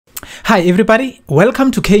Hi everybody,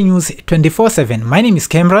 welcome to K News 24/7. My name is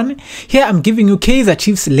Cameron. Here I'm giving you Kaizer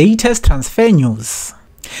Chiefs' latest transfer news.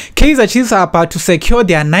 Kaizer Chiefs are about to secure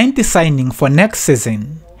their 9th signing for next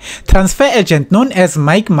season. Transfer agent known as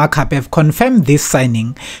Mike Markup have confirmed this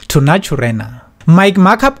signing to Naturena. Mike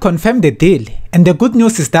Markup confirmed the deal, and the good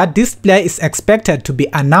news is that this player is expected to be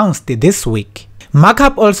announced this week.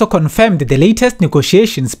 Markup also confirmed the latest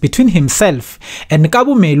negotiations between himself and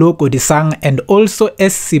Kabumelo Kodisang and also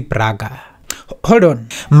SC Braga. Hold on.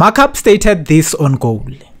 Markup stated this on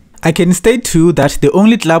Goal. I can state to you that the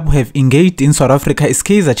only club who have engaged in South Africa is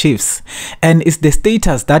Kaizer Chiefs, and it's the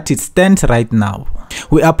status that it stands right now.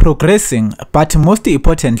 We are progressing, but most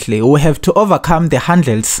importantly, we have to overcome the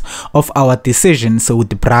handles of our decisions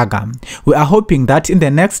with Braga. We are hoping that in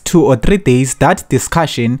the next 2 or 3 days that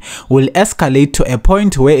discussion will escalate to a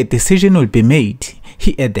point where a decision will be made,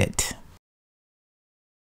 he added.